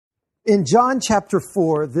In John chapter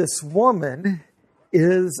 4, this woman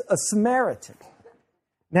is a Samaritan.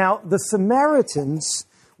 Now, the Samaritans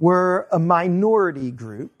were a minority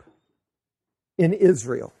group in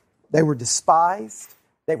Israel. They were despised,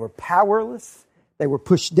 they were powerless, they were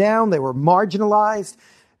pushed down, they were marginalized.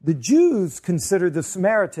 The Jews considered the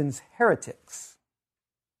Samaritans heretics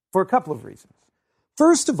for a couple of reasons.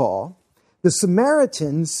 First of all, the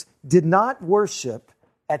Samaritans did not worship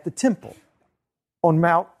at the temple on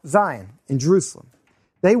Mount Zion in Jerusalem.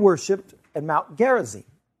 They worshiped at Mount Gerizim.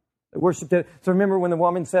 They worshiped it. So remember when the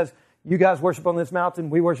woman says, you guys worship on this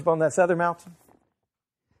mountain, we worship on this other mountain?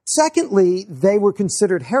 Secondly, they were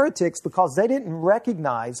considered heretics because they didn't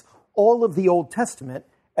recognize all of the Old Testament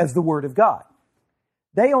as the Word of God.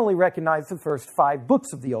 They only recognized the first 5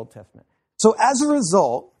 books of the Old Testament. So as a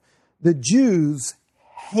result, the Jews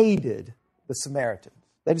hated the Samaritans.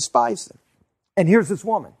 They despised them. And here's this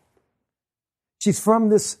woman. She's from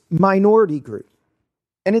this minority group.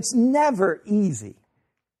 And it's never easy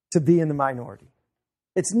to be in the minority.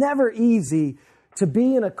 It's never easy to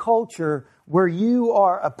be in a culture where you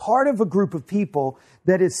are a part of a group of people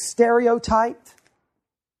that is stereotyped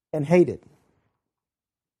and hated.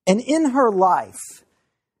 And in her life,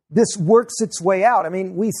 this works its way out. I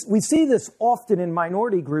mean, we see this often in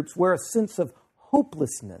minority groups where a sense of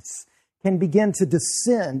hopelessness can begin to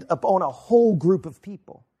descend upon a whole group of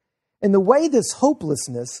people. And the way this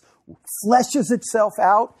hopelessness fleshes itself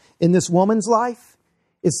out in this woman's life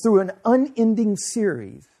is through an unending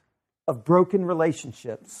series of broken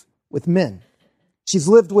relationships with men. She's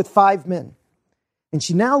lived with 5 men. And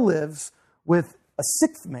she now lives with a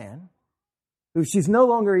 6th man who she's no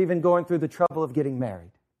longer even going through the trouble of getting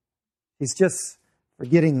married. He's just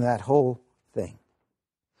forgetting that whole thing.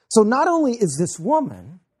 So not only is this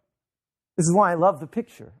woman, this is why I love the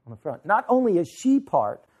picture on the front, not only is she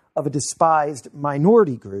part of a despised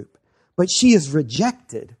minority group, but she is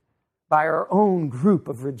rejected by her own group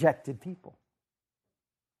of rejected people.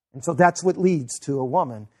 And so that's what leads to a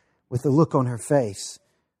woman with the look on her face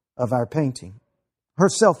of our painting. Her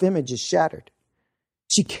self-image is shattered.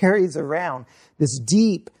 She carries around this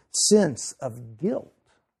deep sense of guilt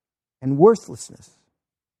and worthlessness.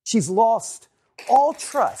 She's lost all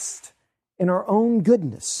trust in her own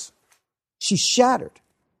goodness. She's shattered.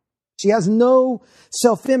 She has no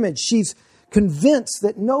self-image. She's convinced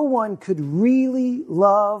that no one could really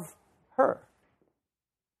love her.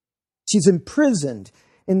 She's imprisoned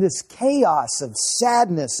in this chaos of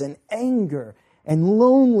sadness and anger and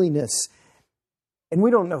loneliness. And we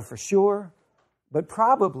don't know for sure, but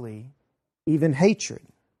probably even hatred.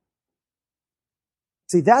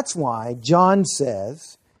 See, that's why John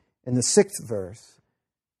says in the 6th verse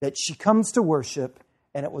that she comes to worship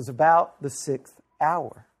and it was about the 6th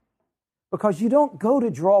hour. Because you don't go to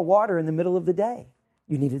draw water in the middle of the day.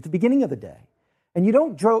 You need it at the beginning of the day. And you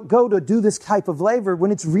don't go to do this type of labor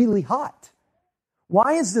when it's really hot.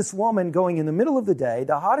 Why is this woman going in the middle of the day,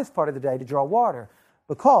 the hottest part of the day, to draw water?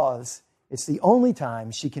 Because it's the only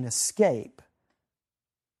time she can escape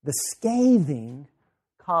the scathing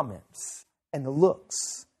comments and the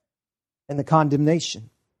looks and the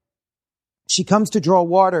condemnation. She comes to draw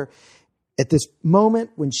water at this moment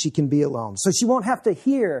when she can be alone. So she won't have to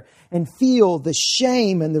hear and feel the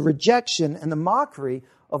shame and the rejection and the mockery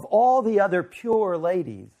of all the other pure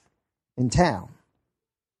ladies in town.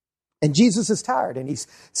 And Jesus is tired and he's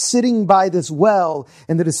sitting by this well,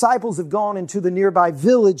 and the disciples have gone into the nearby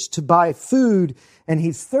village to buy food, and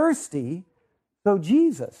he's thirsty. So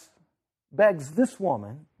Jesus begs this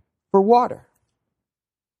woman for water.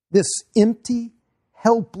 This empty,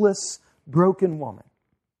 helpless, broken woman.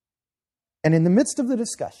 And in the midst of the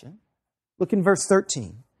discussion, look in verse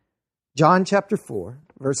 13. John chapter 4,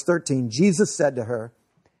 verse 13, Jesus said to her,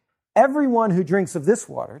 everyone who drinks of this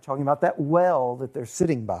water, talking about that well that they're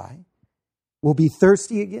sitting by, will be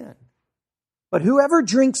thirsty again. But whoever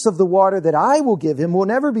drinks of the water that I will give him will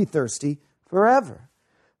never be thirsty forever.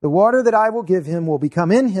 The water that I will give him will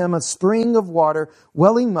become in him a spring of water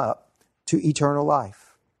welling up to eternal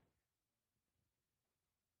life.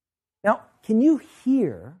 Now, can you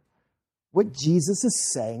hear what Jesus is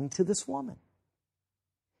saying to this woman?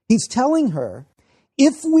 He's telling her,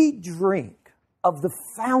 if we drink of the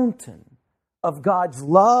fountain of God's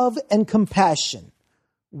love and compassion,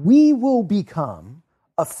 we will become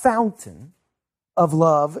a fountain of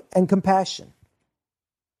love and compassion.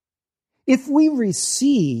 If we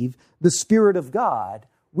receive the Spirit of God,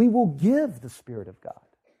 we will give the Spirit of God.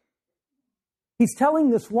 He's telling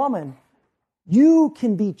this woman, you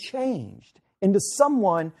can be changed into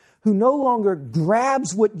someone who no longer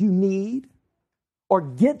grabs what you need or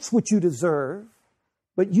gets what you deserve,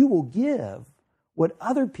 but you will give what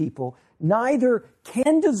other people neither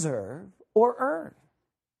can deserve or earn.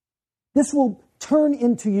 This will turn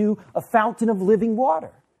into you a fountain of living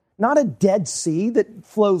water. Not a dead sea that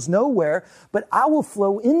flows nowhere, but I will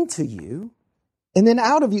flow into you and then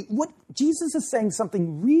out of you. What Jesus is saying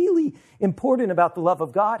something really important about the love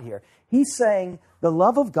of God here. He's saying the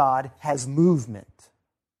love of God has movement.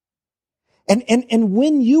 And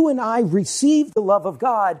when you and I receive the love of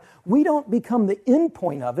God, we don't become the end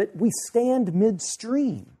point of it. We stand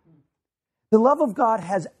midstream. The love of God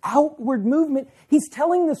has outward movement. He's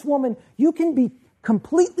telling this woman, you can be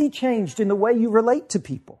completely changed in the way you relate to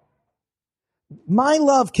people. My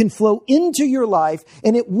love can flow into your life,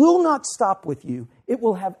 and it will not stop with you. It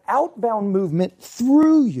will have outbound movement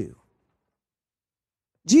through you.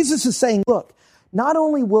 Jesus is saying, look, not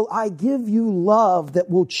only will I give you love that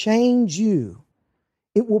will change you,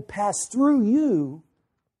 it will pass through you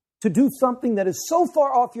to do something that is so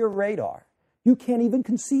far off your radar, you can't even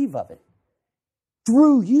conceive of it.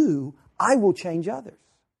 Through you, I will change others.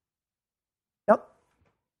 Now,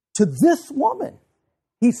 to this woman,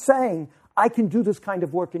 he's saying, I can do this kind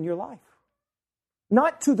of work in your life.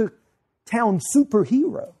 Not to the town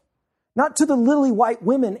superhero, not to the lily white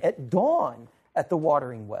women at dawn at the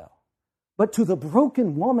watering well, but to the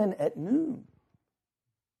broken woman at noon.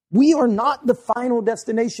 We are not the final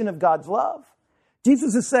destination of God's love.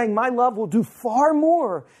 Jesus is saying, my love will do far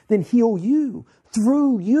more than heal you.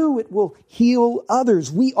 Through you, it will heal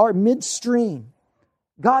others. We are midstream.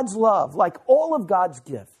 God's love, like all of God's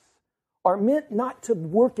gifts, are meant not to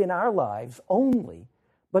work in our lives only,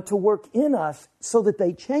 but to work in us so that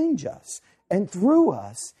they change us. And through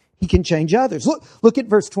us, he can change others. Look at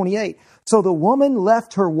verse 28. So the woman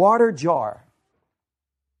left her water jar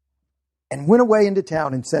and went away into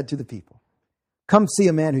town and said to the people, come see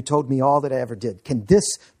a man who told me all that I ever did. Can this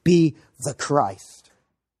be the Christ?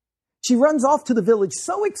 She runs off to the village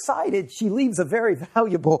so excited, she leaves a very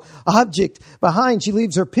valuable object behind. She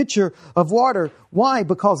leaves her pitcher of water. Why?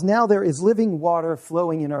 Because now there is living water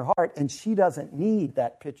flowing in her heart, and she doesn't need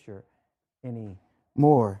that pitcher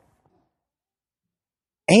anymore.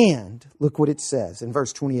 And look what it says in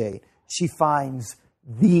verse 28. She finds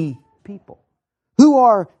the people. Who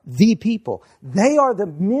are the people? They are the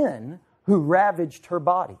men who ravaged her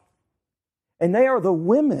body. And they are the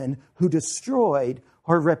women who destroyed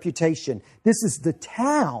her reputation. This is the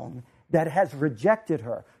town that has rejected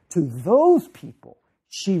her. To those people,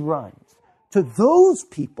 she runs. To those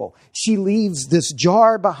people, she leaves this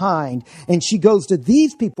jar behind and she goes to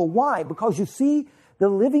these people. Why? Because you see, the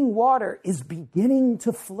living water is beginning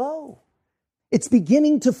to flow. It's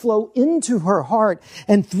beginning to flow into her heart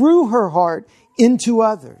and through her heart into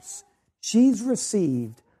others. She's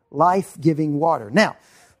received life-giving water. Now,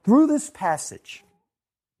 through this passage,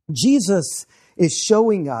 Jesus is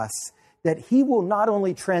showing us that he will not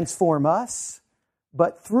only transform us,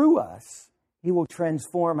 but through us, he will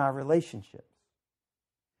transform our relationships.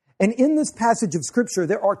 And in this passage of Scripture,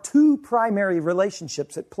 there are two primary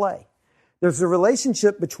relationships at play. There's the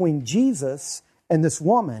relationship between Jesus and this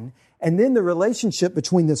woman, and then the relationship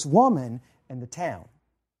between this woman and the town.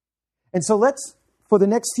 And so let's, for the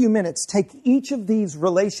next few minutes, take each of these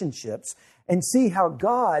relationships and see how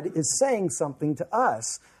God is saying something to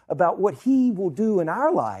us about what he will do in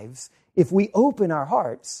our lives if we open our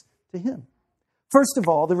hearts to him. First of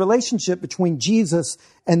all, the relationship between Jesus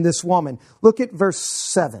and this woman. Look at verse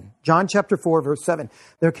 7. John chapter 4, verse 7.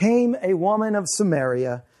 There came a woman of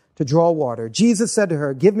Samaria to draw water. Jesus said to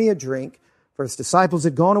her, give me a drink, for his disciples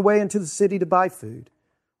had gone away into the city to buy food.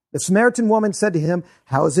 The Samaritan woman said to him,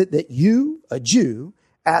 how is it that you, a Jew,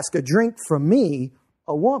 ask a drink from me,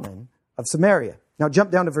 a woman of Samaria? Now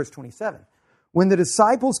jump down to verse 27. When the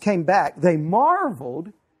disciples came back, they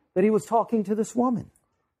marveled that he was talking to this woman.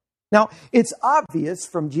 Now, it's obvious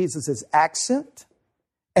from Jesus' accent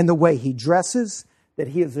and the way he dresses that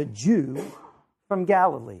he is a Jew from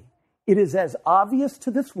Galilee. It is as obvious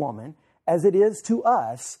to this woman as it is to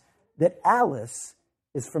us that Alice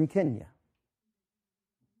is from Kenya.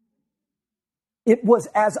 It was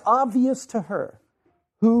as obvious to her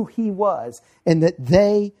who he was and that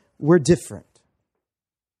they were different.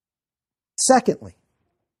 Secondly,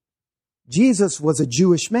 Jesus was a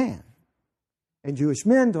Jewish man. And Jewish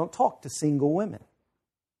men don't talk to single women.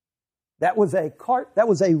 That was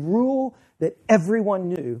a rule that everyone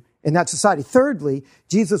knew in that society. Thirdly,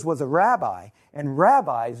 Jesus was a rabbi, and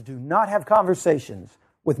rabbis do not have conversations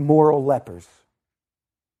with moral lepers.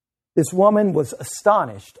 This woman was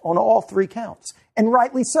astonished on all three counts, and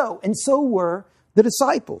rightly so, and so were the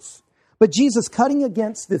disciples. But Jesus, cutting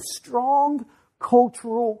against this strong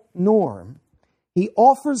cultural norm, he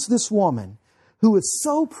offers this woman, who is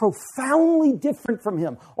so profoundly different from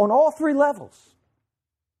him on all three levels,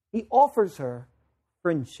 he offers her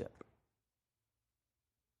friendship.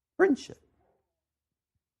 Friendship.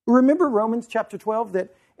 Remember Romans chapter 12 that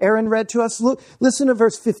Aaron read to us? Look, listen to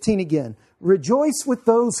verse 15 again. Rejoice with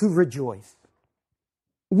those who rejoice.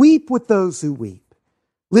 Weep with those who weep.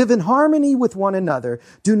 Live in harmony with one another.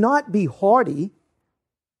 Do not be haughty.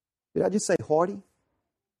 Did I just say haughty?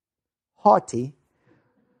 Haughty.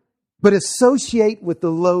 But associate with the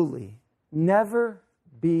lowly. Never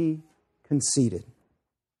be conceited.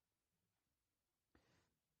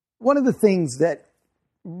 One of the things that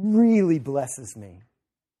really blesses me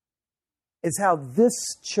is how this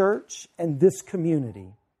church and this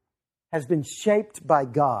community has been shaped by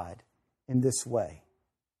God in this way.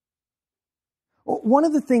 One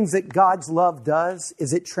of the things that God's love does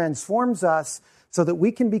is it transforms us so that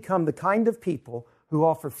we can become the kind of people who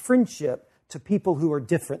offer friendship to people who are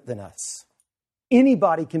different than us.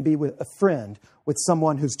 Anybody can be a friend with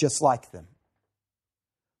someone who's just like them.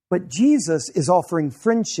 But Jesus is offering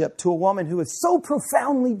friendship to a woman who is so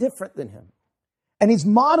profoundly different than him. And he's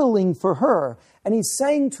modeling for her, and he's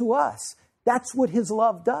saying to us, that's what his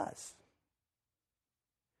love does.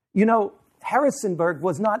 You know, Harrisonburg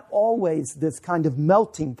was not always this kind of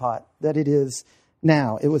melting pot that it is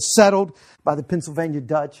now. It was settled by the Pennsylvania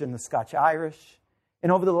Dutch and the Scotch Irish.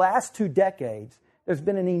 And over the last 2 decades, there's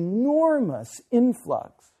been an enormous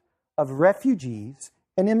influx of refugees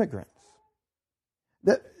and immigrants.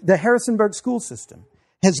 The Harrisonburg school system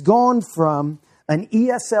has gone from an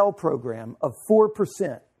ESL program of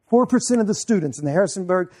 4%. 4% of the students in the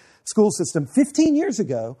Harrisonburg school system 15 years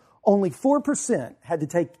ago, only 4% had to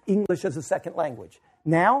take English as a second language.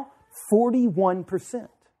 Now, 41%.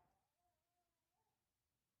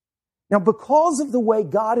 Now, because of the way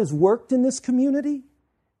God has worked in this community,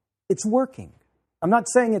 it's working. I'm not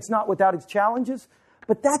saying it's not without its challenges,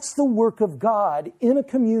 but that's the work of God in a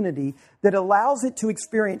community that allows it to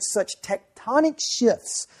experience such tectonic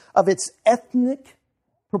shifts of its ethnic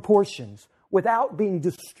proportions without being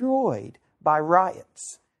destroyed by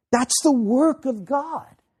riots. That's the work of God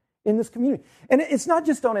in this community. And it's not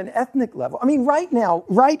just on an ethnic level. I mean, right now,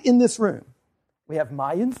 right in this room, we have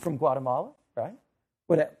Mayans from Guatemala, right?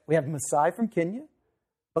 We have Maasai from Kenya,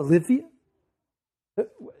 Bolivia,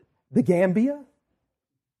 the Gambia.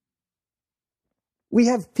 We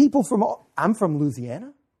have people I'm from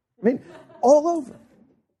Louisiana. I mean, all over.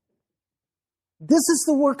 This is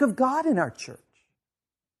the work of God in our church.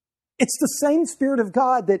 It's the same Spirit of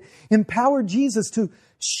God that empowered Jesus to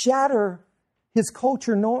shatter his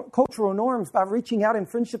cultural norms by reaching out in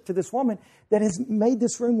friendship to this woman that has made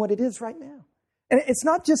this room what it is right now. And it's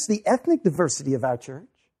not just the ethnic diversity of our church.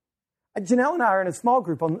 Janelle and I are in a small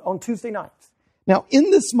group on Tuesday nights. Now,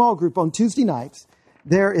 in this small group on Tuesday nights,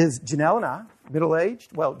 there is Janelle and I,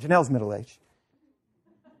 middle-aged. Well, Janelle's middle-aged.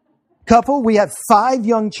 Couple, we have 5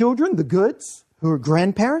 young children, the Goods, who are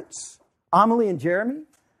grandparents. Amelie and Jeremy,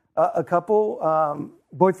 a couple,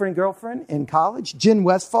 boyfriend, girlfriend in college. Jen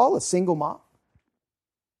Westfall, a single mom.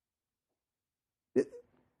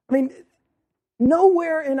 I mean,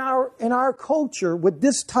 nowhere in our culture would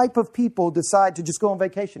this type of people decide to just go on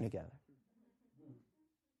vacation together.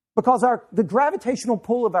 Because the gravitational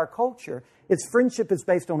pull of our culture is friendship is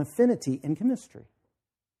based on affinity and chemistry.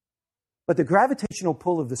 But the gravitational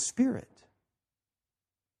pull of the Spirit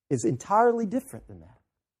is entirely different than that.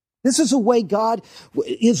 This is a way God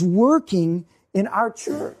is working in our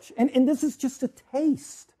church. And this is just a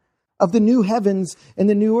taste of the new heavens and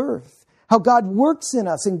the new earth. How God works in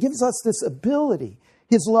us and gives us this ability.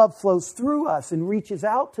 His love flows through us and reaches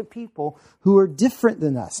out to people who are different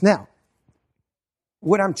than us. Now,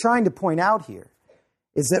 what I'm trying to point out here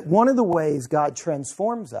is that one of the ways God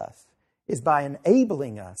transforms us is by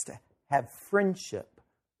enabling us to have friendship,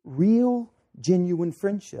 real, genuine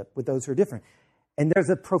friendship with those who are different. And there's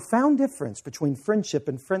a profound difference between friendship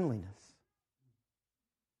and friendliness.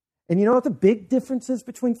 And you know what the big difference is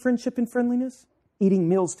between friendship and friendliness? Eating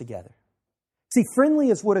meals together. See, friendly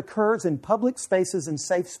is what occurs in public spaces and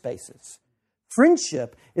safe spaces.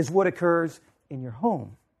 Friendship is what occurs in your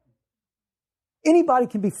home. Anybody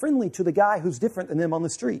can be friendly to the guy who's different than them on the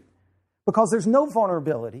street because there's no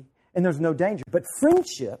vulnerability and there's no danger. But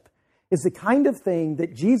friendship is the kind of thing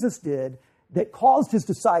that Jesus did that caused his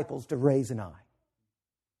disciples to raise an eye.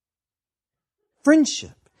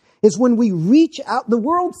 Friendship is when we reach out. The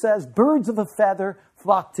world says birds of a feather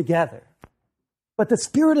flock together. But the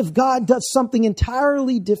Spirit of God does something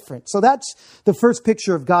entirely different. So that's the first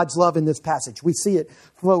picture of God's love in this passage. We see it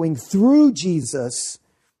flowing through Jesus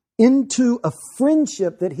into a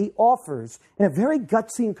friendship that he offers in a very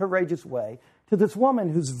gutsy and courageous way to this woman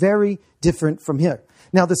who's very different from her.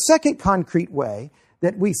 Now, the second concrete way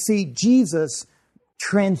that we see Jesus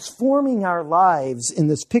transforming our lives in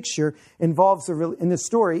this picture in this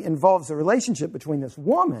story involves a relationship between this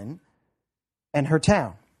woman and her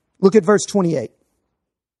town. Look at verse 28.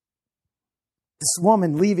 This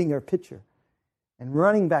woman leaving her pitcher and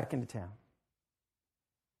running back into town.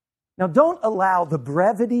 Now, don't allow the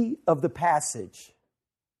brevity of the passage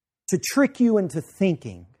to trick you into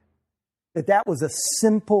thinking that that was a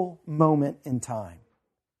simple moment in time.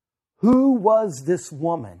 Who was this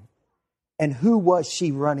woman and who was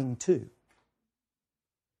she running to?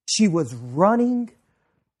 She was running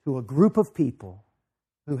to a group of people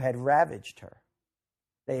who had ravaged her.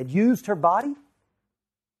 They had used her body,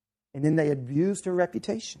 and then they had used her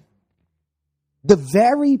reputation. The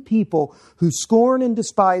very people who scorn and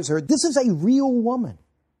despise her, this is a real woman,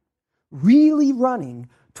 really running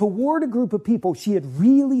toward a group of people she had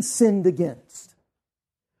really sinned against,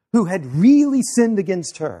 who had really sinned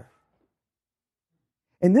against her.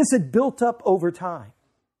 And this had built up over time.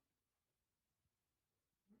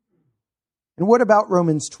 And what about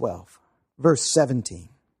Romans 12, verse 17?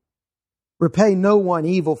 Repay no one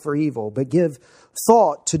evil for evil, but give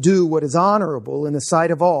thought to do what is honorable in the sight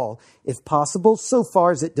of all. If possible, so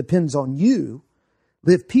far as it depends on you,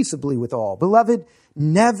 live peaceably with all. Beloved,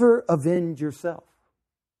 never avenge yourself,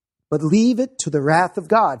 but leave it to the wrath of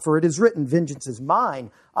God. For it is written, vengeance is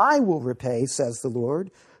mine, I will repay, says the Lord.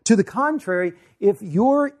 To the contrary, if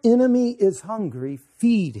your enemy is hungry,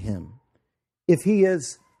 feed him. If he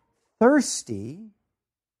is thirsty,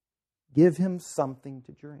 give him something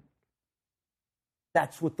to drink.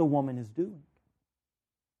 That's what the woman is doing.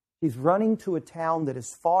 She's running to a town that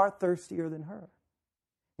is far thirstier than her.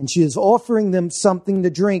 And she is offering them something to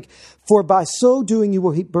drink. For by so doing, you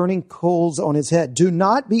will heap burning coals on his head. Do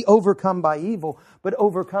not be overcome by evil, but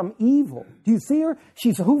overcome evil. Do you see her?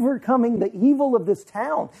 She's overcoming the evil of this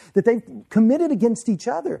town that they've committed against each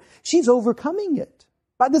other. She's overcoming it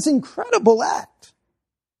by this incredible act.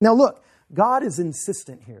 Now look, God is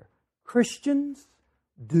insistent here. Christians,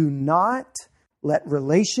 do not let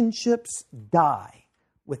relationships die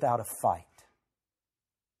without a fight.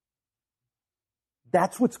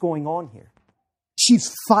 That's what's going on here.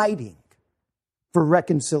 She's fighting for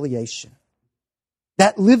reconciliation.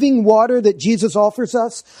 That living water that Jesus offers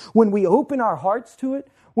us, when we open our hearts to it,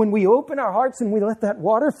 when we open our hearts and we let that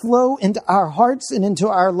water flow into our hearts and into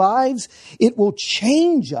our lives, it will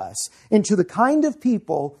change us into the kind of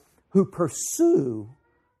people who pursue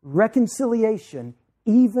reconciliation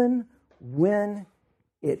even when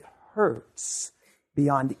it hurts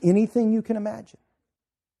beyond anything you can imagine.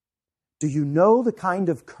 Do you know the kind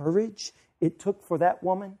of courage it took for that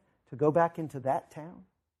woman to go back into that town?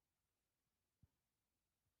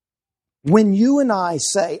 When you and I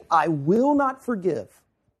say, I will not forgive,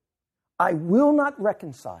 I will not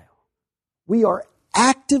reconcile, we are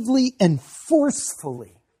actively and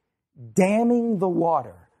forcefully damming the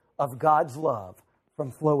water of God's love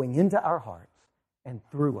from flowing into our hearts and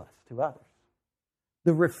through us to others.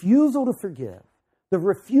 The refusal to forgive, the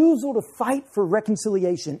refusal to fight for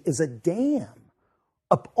reconciliation is a dam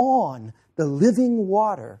upon the living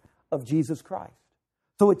water of Jesus Christ.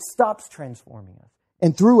 So it stops transforming us,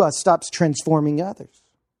 and through us stops transforming others.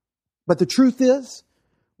 But the truth is,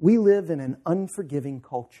 we live in an unforgiving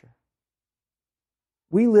culture.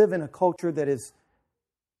 We live in a culture that is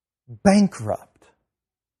bankrupt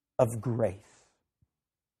of grace.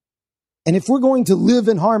 And if we're going to live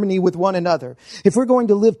in harmony with one another, if we're going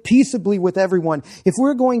to live peaceably with everyone, if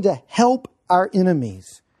we're going to help our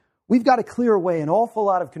enemies, we've got to clear away an awful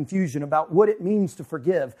lot of confusion about what it means to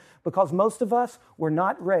forgive, because most of us were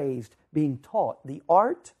not raised being taught the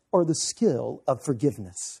art or the skill of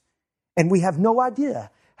forgiveness. And we have no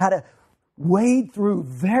idea how to wade through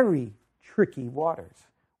very tricky waters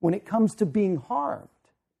when it comes to being harmed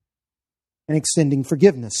and extending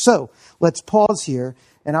forgiveness. So let's pause here,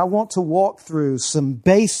 and I want to walk through some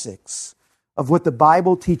basics of what the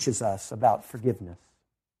Bible teaches us about forgiveness.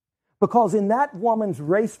 Because in that woman's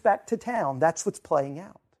race back to town, that's what's playing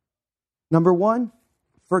out. Number one,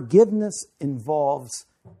 forgiveness involves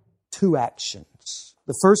two actions.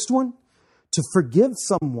 The first one, to forgive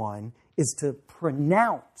someone, is to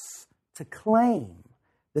pronounce, to claim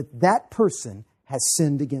that that person has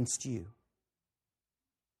sinned against you.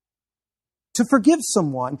 To forgive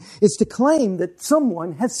someone is to claim that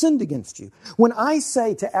someone has sinned against you. When I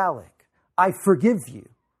say to Alec, I forgive you,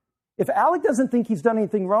 if Alec doesn't think he's done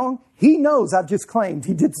anything wrong, he knows I've just claimed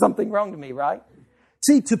he did something wrong to me, right?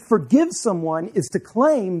 See, to forgive someone is to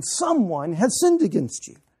claim someone has sinned against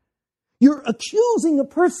you. You're accusing a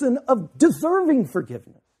person of deserving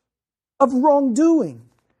forgiveness, of wrongdoing.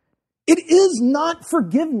 It is not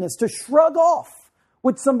forgiveness to shrug off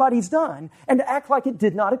what somebody's done and to act like it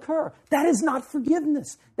did not occur. That is not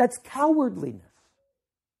forgiveness. That's cowardliness.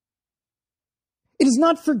 It is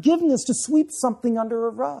not forgiveness to sweep something under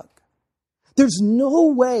a rug. There's no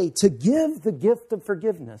way to give the gift of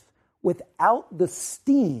forgiveness without the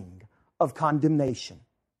sting of condemnation.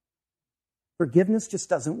 Forgiveness just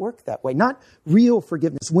doesn't work that way. Not real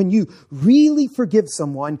forgiveness. When you really forgive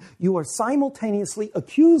someone, you are simultaneously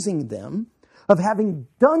accusing them of having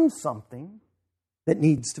done something that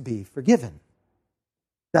needs to be forgiven.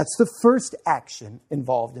 That's the first action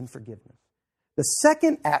involved in forgiveness. The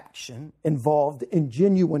second action involved in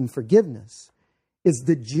genuine forgiveness is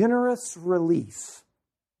the generous release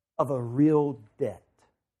of a real debt.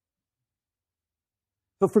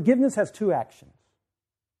 So forgiveness has two actions.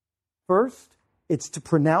 First, it's to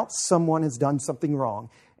pronounce someone has done something wrong.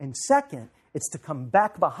 And second, it's to come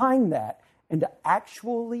back behind that and to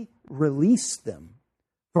actually release them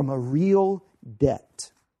from a real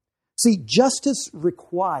debt. See, justice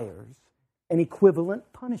requires an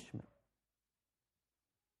equivalent punishment.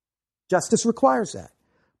 Justice requires that.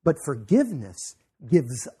 But forgiveness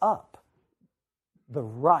gives up the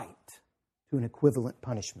right to an equivalent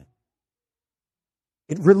punishment.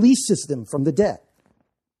 It releases them from the debt.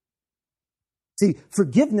 See,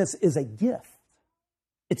 forgiveness is a gift.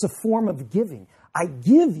 It's a form of giving. I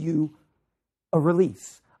give you a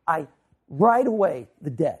release. I write away the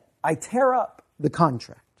debt. I tear up the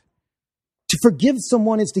contract. To forgive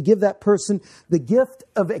someone is to give that person the gift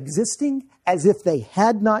of existing as if they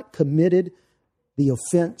had not committed the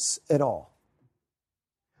offense at all.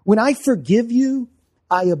 When I forgive you,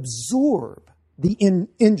 I absorb the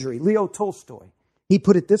injury. Leo Tolstoy, he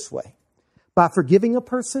put it this way. By forgiving a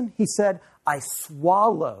person, he said, I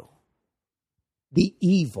swallow the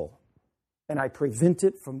evil and I prevent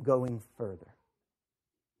it from going further.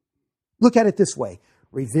 Look at it this way.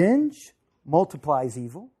 Revenge multiplies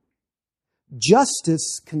evil.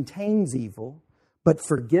 Justice contains evil, but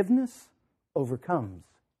forgiveness overcomes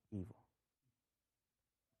evil.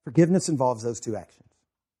 Forgiveness involves those two actions.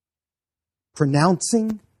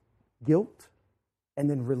 Pronouncing guilt and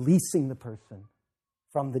then releasing the person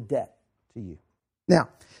from the debt to you. Now,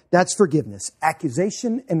 that's forgiveness.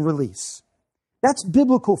 Accusation and release. That's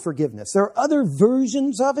biblical forgiveness. There are other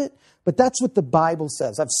versions of it, but that's what the Bible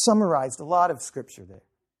says. I've summarized a lot of scripture there.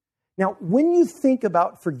 Now, when you think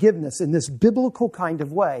about forgiveness in this biblical kind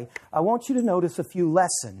of way, I want you to notice a few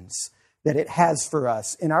lessons that it has for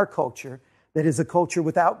us in our culture that is a culture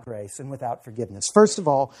without grace and without forgiveness. First of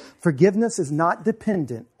all, forgiveness is not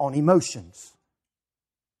dependent on emotions.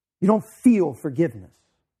 You don't feel forgiveness.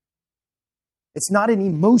 It's not an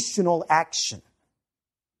emotional action.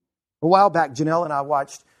 A while back, Janelle and I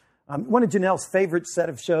watched one of Janelle's favorite set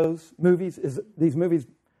of movies is these movies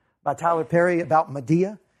by Tyler Perry about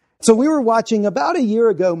Medea. So we were watching about a year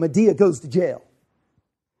ago, Medea Goes to Jail.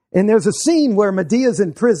 And there's a scene where Medea's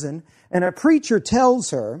in prison and a preacher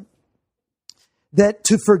tells her that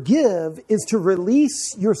to forgive is to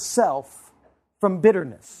release yourself from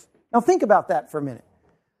bitterness. Now think about that for a minute.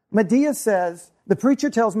 Medea says, the preacher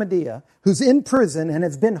tells Medea, who's in prison and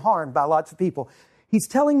has been harmed by lots of people, he's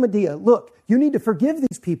telling Medea, look, you need to forgive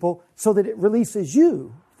these people so that it releases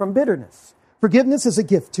you from bitterness. Forgiveness is a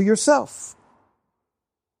gift to yourself.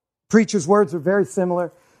 Preacher's words are very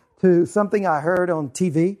similar to something I heard on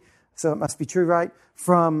TV, so it must be true, right?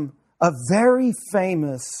 From a very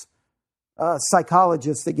famous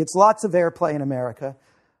psychologist that gets lots of airplay in America,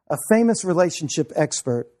 a famous relationship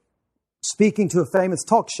expert, speaking to a famous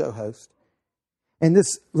talk show host. And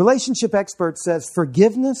this relationship expert says,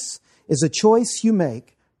 forgiveness is a choice you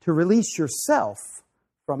make to release yourself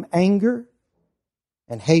from anger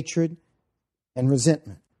and hatred and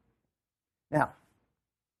resentment. Now,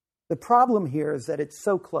 the problem here is that it's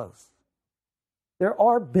so close. There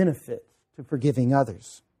are benefits to forgiving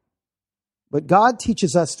others. But God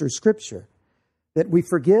teaches us through Scripture that we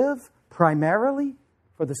forgive primarily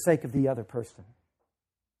for the sake of the other person.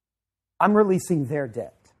 I'm releasing their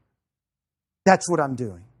debt. That's what I'm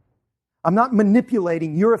doing. I'm not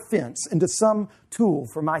manipulating your offense into some tool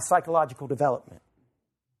for my psychological development.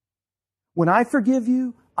 When I forgive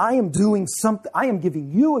you, I am doing something. I am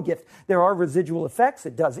giving you a gift. There are residual effects.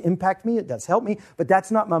 It does impact me. It does help me. But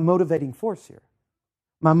that's not my motivating force here.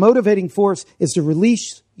 My motivating force is to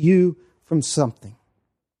release you from something.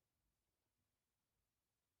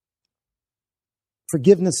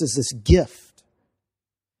 Forgiveness is this gift.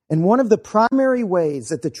 And one of the primary ways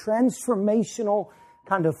that the transformational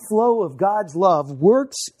kind of flow of God's love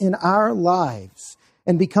works in our lives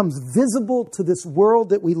and becomes visible to this world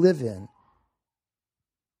that we live in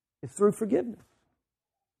is through forgiveness.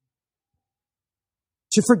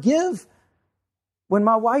 To forgive, when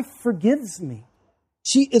my wife forgives me,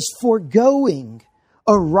 she is foregoing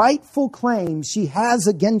a rightful claim she has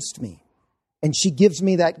against me, and she gives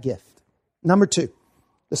me that gift. Number 2,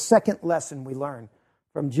 the second lesson we learn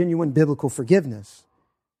from genuine biblical forgiveness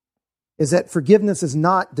is that forgiveness is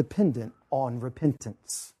not dependent on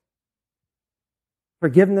repentance.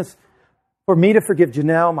 Forgiveness, for me to forgive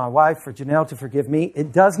Janelle, my wife, for Janelle to forgive me,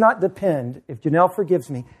 it does not depend, if Janelle forgives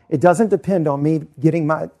me, it doesn't depend on me getting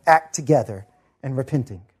my act together and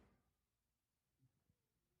repenting.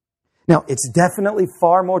 Now, it's definitely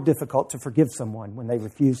far more difficult to forgive someone when they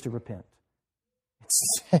refuse to repent.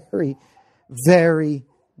 It's very, very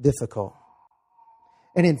difficult.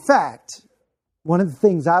 And in fact, one of the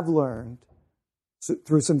things I've learned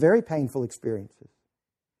through some very painful experiences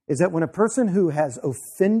is that when a person who has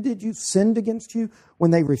offended you, sinned against you,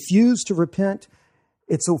 when they refuse to repent,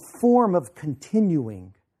 it's a form of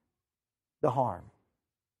continuing the harm.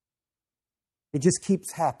 It just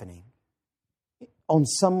keeps happening on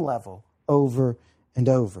some level over and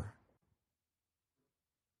over.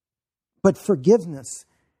 But forgiveness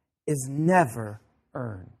is never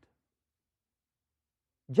earned.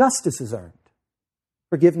 Justice is earned.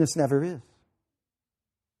 Forgiveness never is.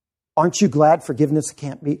 Aren't you glad forgiveness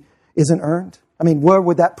isn't earned? I mean, where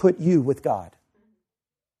would that put you with God?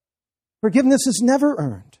 Forgiveness is never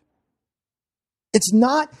earned.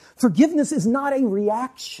 Forgiveness is not a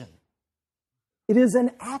reaction. It is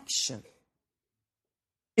an action.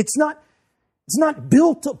 It's not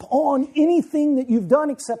built upon anything that you've done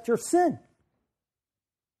except your sin.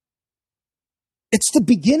 It's the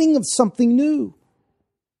beginning of something new.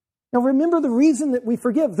 Now remember the reason that we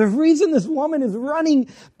forgive. The reason this woman is running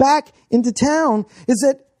back into town is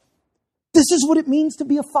that this is what it means to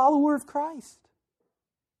be a follower of Christ.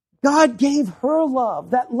 God gave her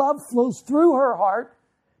love. That love flows through her heart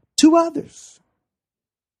to others.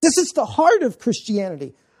 This is the heart of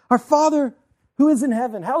Christianity. Our Father who is in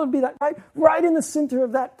heaven, hallowed be thy name, right in the center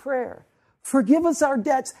of that prayer. Forgive us our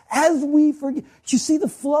debts as we forgive. You see the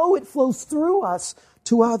flow, it flows through us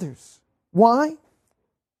to others. Why?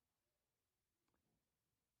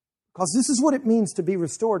 Because this is what it means to be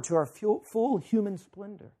restored to our full human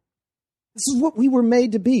splendor. This is what we were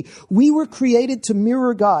made to be. We were created to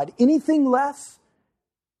mirror God. Anything less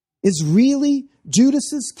is really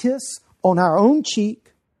Judas's kiss on our own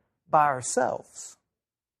cheek by ourselves.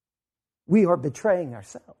 We are betraying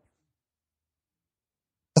ourselves.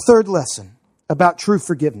 A third lesson about true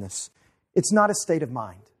forgiveness. It's not a state of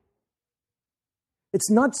mind. It's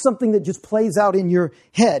not something that just plays out in your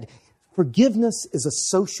head. Forgiveness is a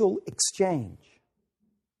social exchange.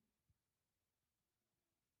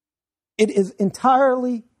 It is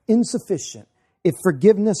entirely insufficient if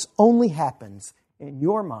forgiveness only happens in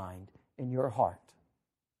your mind, in your heart.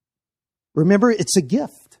 Remember, it's a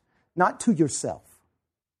gift, not to yourself,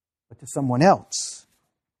 but to someone else.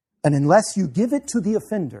 And unless you give it to the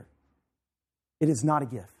offender, it is not a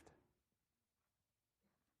gift.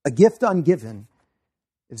 A gift ungiven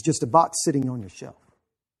is just a box sitting on your shelf.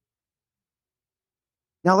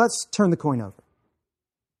 Now let's turn the coin over.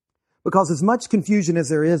 Because as much confusion as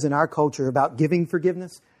there is in our culture about giving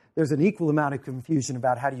forgiveness, there's an equal amount of confusion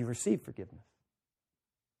about how do you receive forgiveness.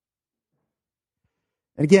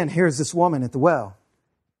 And again, here's this woman at the well.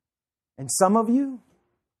 And some of you,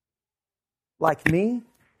 like me,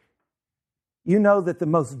 you know that the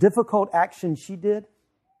most difficult action she did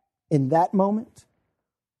in that moment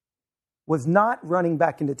was not running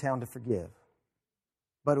back into town to forgive,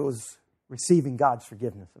 but it was receiving God's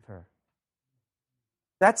forgiveness of her.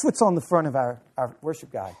 That's what's on the front of our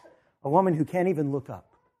worship guide. A woman who can't even look up.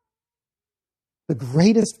 The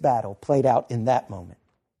greatest battle played out in that moment.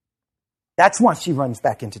 That's why she runs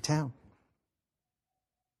back into town.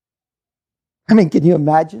 I mean, can you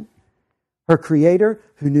imagine? Her Creator,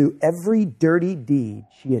 who knew every dirty deed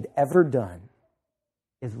she had ever done,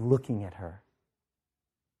 is looking at her.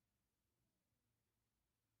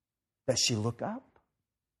 Does she look up?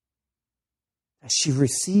 Does she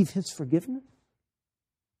receive His forgiveness?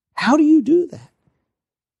 How do you do that?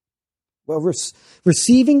 Well,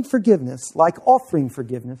 receiving forgiveness, like offering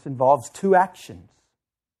forgiveness, involves two actions.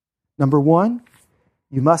 Number one,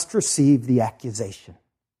 you must receive the accusation.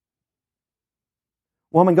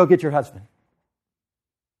 Woman, go get your husband.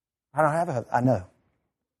 I don't have a husband. I know.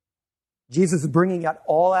 Jesus is bringing it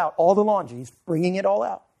all out, all the laundry. He's bringing it all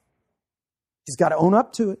out. She's got to own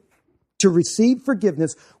up to it. To receive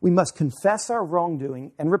forgiveness, we must confess our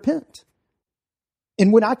wrongdoing and repent.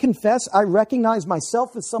 And when I confess, I recognize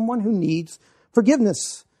myself as someone who needs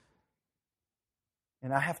forgiveness.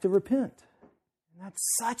 And I have to repent.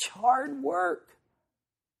 That's such hard work.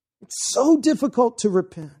 It's so difficult to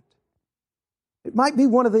repent. It might be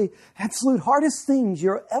one of the absolute hardest things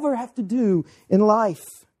you'll ever have to do in life.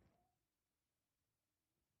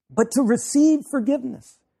 But to receive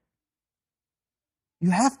forgiveness,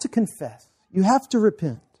 you have to confess. You have to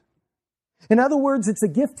repent. In other words, it's a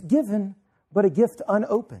gift given, but a gift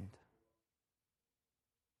unopened.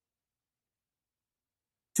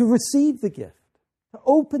 To receive the gift, to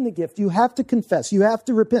open the gift, you have to confess. You have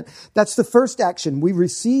to repent. That's the first action. We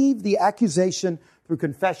receive the accusation through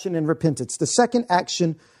confession and repentance. The second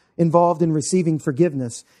action involved in receiving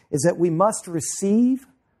forgiveness is that we must receive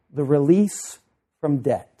the release from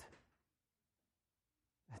debt.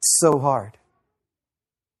 That's so hard.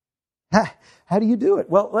 How do you do it?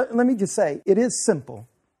 Well, let me just say, it is simple.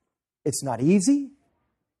 It's not easy,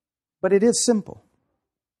 but it is simple.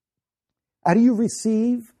 How do you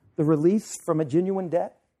receive the release from a genuine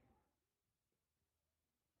debt?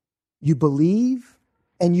 You believe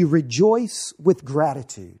and you rejoice with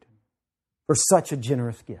gratitude for such a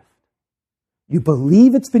generous gift. You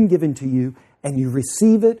believe it's been given to you and you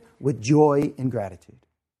receive it with joy and gratitude.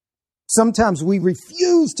 Sometimes we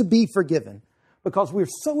refuse to be forgiven because we're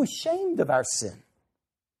so ashamed of our sin.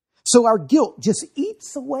 So our guilt just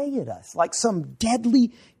eats away at us like some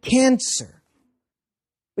deadly cancer.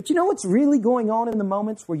 But you know what's really going on in the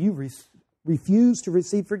moments where you refuse to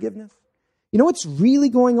receive forgiveness? You know what's really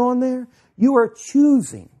going on there? You are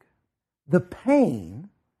choosing the pain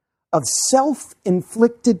of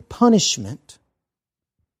self-inflicted punishment.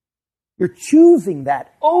 You're choosing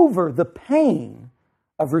that over the pain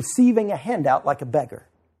of receiving a handout like a beggar.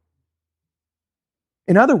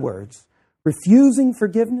 In other words, refusing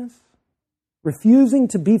forgiveness, refusing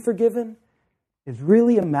to be forgiven, is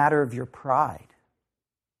really a matter of your pride.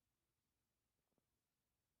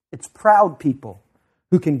 It's proud people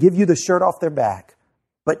who can give you the shirt off their back,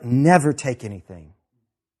 but never take anything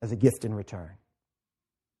as a gift in return.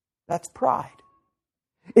 That's pride.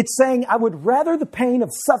 It's saying, I would rather the pain of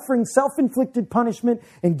suffering self-inflicted punishment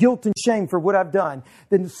and guilt and shame for what I've done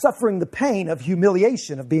than suffering the pain of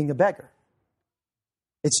humiliation of being a beggar.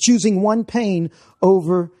 It's choosing one pain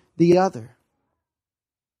over the other.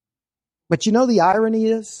 But you know the irony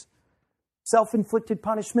is, self-inflicted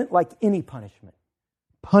punishment, like any punishment,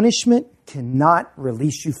 punishment cannot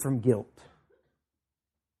release you from guilt.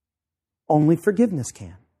 Only forgiveness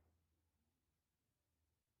can.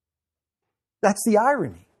 That's the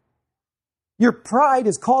irony. Your pride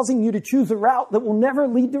is causing you to choose a route that will never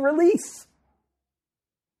lead to release.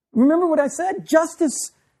 Remember what I said?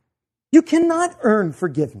 Justice, you cannot earn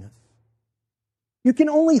forgiveness. You can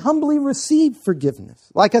only humbly receive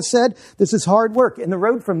forgiveness. Like I said, this is hard work. And the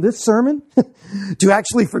road from this sermon to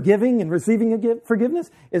actually forgiving and receiving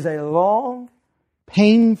forgiveness is a long,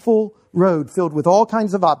 painful road filled with all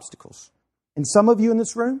kinds of obstacles. And some of you in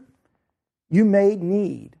this room, you may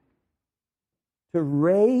need to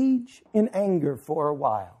rage in anger for a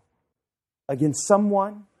while against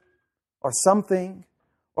someone or something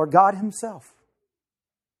or God Himself.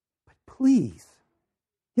 But please,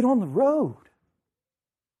 get on the road.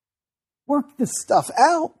 Work this stuff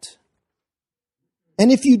out.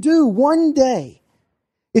 And if you do, one day,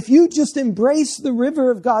 if you just embrace the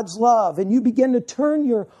river of God's love and you begin to turn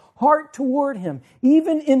your heart toward Him,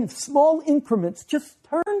 even in small increments, just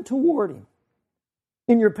turn toward Him.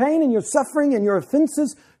 In your pain and your suffering and your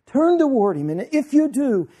offenses, turn toward Him. And if you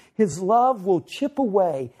do, His love will chip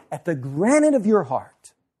away at the granite of your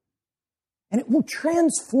heart. And it will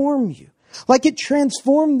transform you, like it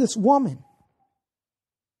transformed this woman.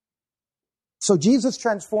 So Jesus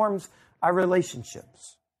transforms our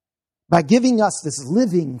relationships by giving us this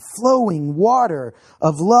living, flowing water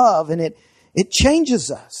of love, and it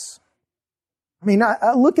changes us. I mean,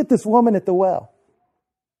 I look at this woman at the well,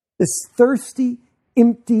 this thirsty,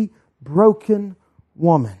 empty, broken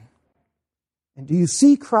woman. And do you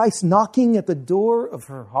see Christ knocking at the door of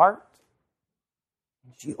her heart?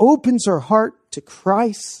 She opens her heart to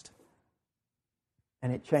Christ,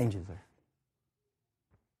 and it changes her.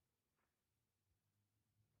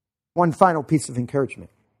 One final piece of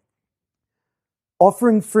encouragement.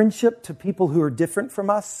 Offering friendship to people who are different from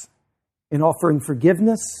us and offering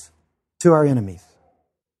forgiveness to our enemies.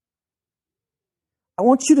 I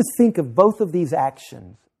want you to think of both of these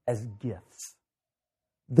actions as gifts.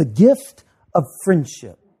 The gift of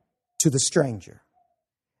friendship to the stranger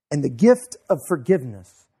and the gift of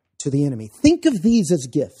forgiveness to the enemy. Think of these as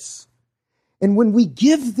gifts. And when we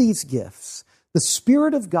give these gifts, the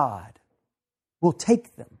Spirit of God will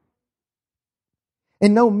take them.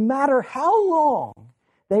 And no matter how long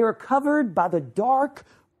they are covered by the dark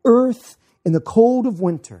earth in the cold of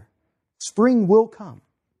winter, Spring will come.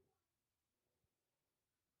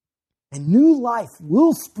 And new life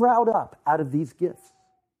will sprout up out of these gifts.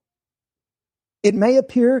 It may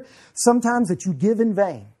appear sometimes that you give in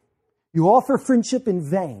vain. You offer friendship in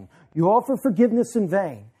vain. You offer forgiveness in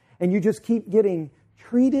vain. And you just keep getting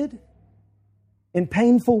treated in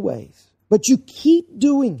painful ways. But you keep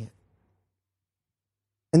doing it.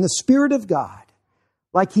 And the Spirit of God,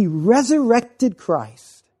 like He resurrected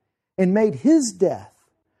Christ and made His death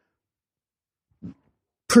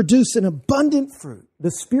produce an abundant fruit, the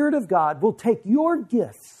Spirit of God will take your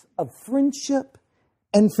gifts of friendship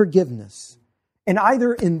and forgiveness, and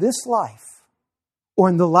either in this life or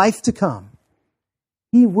in the life to come,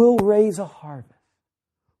 He will raise a harvest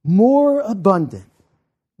more abundant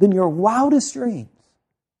than your wildest dreams.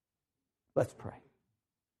 Let's pray.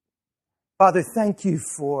 Father, thank You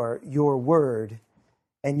for Your word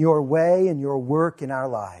and Your way and Your work in our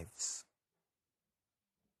lives.